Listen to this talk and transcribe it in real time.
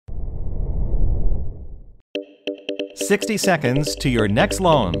60 seconds to your next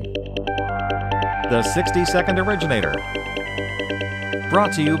loan. The 60-Second Originator.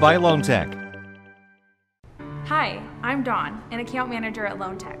 Brought to you by LoanTech. Hi, I'm Dawn, an account manager at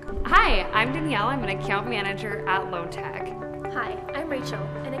LoanTech. Hi, I'm Danielle. I'm an account manager at LoanTech. Hi, I'm Rachel,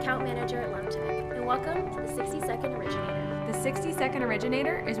 an account manager at LoanTech, and welcome to the 60-Second Originator. The 60-Second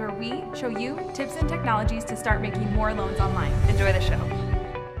Originator is where we show you tips and technologies to start making more loans online. Enjoy the show.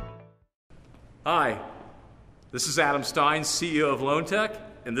 Hi, this is Adam Stein, CEO of LoanTech,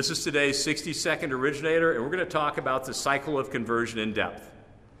 and this is today's 60-Second Originator, and we're going to talk about the cycle of conversion in depth.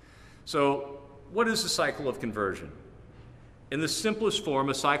 So, what is the cycle of conversion? In the simplest form,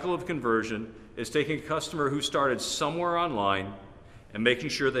 a cycle of conversion is taking a customer who started somewhere online and making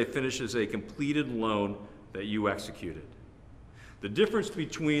sure they finish as a completed loan that you executed. The difference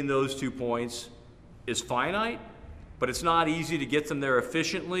between those 2 points is finite, but it's not easy to get them there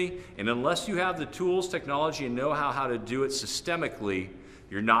efficiently, and unless you have the tools, technology, and know-how how to do it systemically,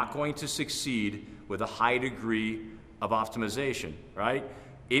 you're not going to succeed with a high degree of optimization, right?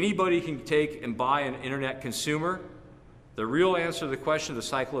 Anybody can take and buy an internet consumer. The real answer to the question of the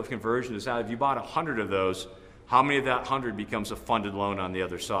cycle of conversion is that if you bought 100 of those, how many of that 100 becomes a funded loan on the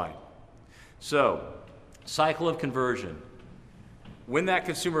other side? So, cycle of conversion. When that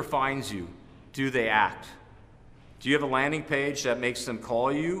consumer finds you, do they act? Do you have a landing page that makes them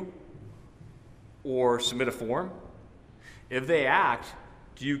call you or submit a form? If they act,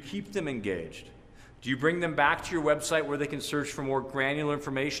 do you keep them engaged? Do you bring them back to your website where they can search for more granular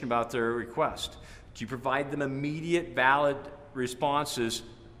information about their request? Do you provide them immediate, valid responses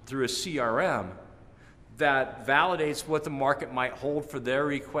through a CRM that validates what the market might hold for their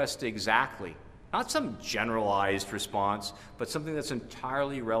request exactly? Not some generalized response, but something that's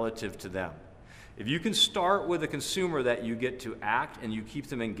entirely relative to them. If you can start with a consumer that you get to act and you keep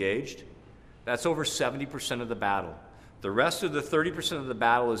them engaged, that's over 70% of the battle. The rest of the 30% of the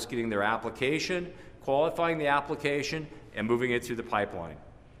battle is getting their application, qualifying the application, and moving it through the pipeline.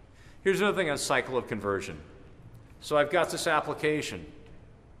 Here's another thing on cycle of conversion. So I've got this application.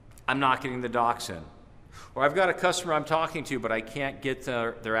 I'm not getting the docs in. Or I've got a customer I'm talking to, but I can't get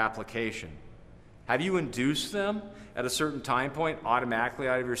their application. Have you induced them at a certain time point automatically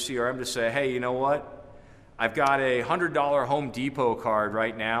out of your CRM to say, hey, you know what? I've got a $100 Home Depot card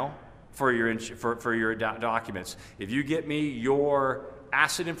right now for your documents. If you get me your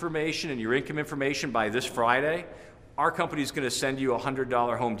asset information and your income information by this Friday, our company's going to send you a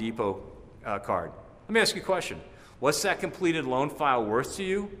 $100 Home Depot card. Let me ask you a question. What's that completed loan file worth to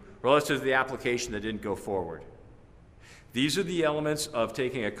you relative to the application that didn't go forward? These are the elements of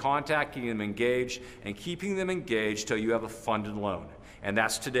taking a contact, getting them engaged, and keeping them engaged till you have a funded loan. And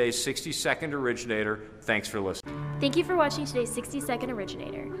that's today's 60-Second Originator. Thanks for listening. Thank you for watching today's 60-Second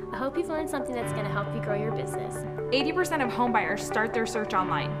Originator. I hope you've learned something that's going to help you grow your business. 80% of homebuyers start their search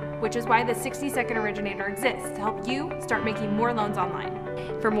online, which is why the 60-Second Originator exists to help you start making more loans online.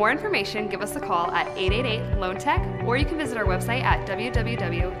 For more information, give us a call at 888-LOAN-TECH, or you can visit our website at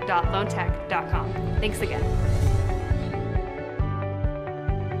www.loantech.com. Thanks again.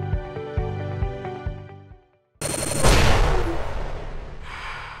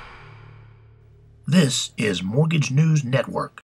 This is Mortgage News Network.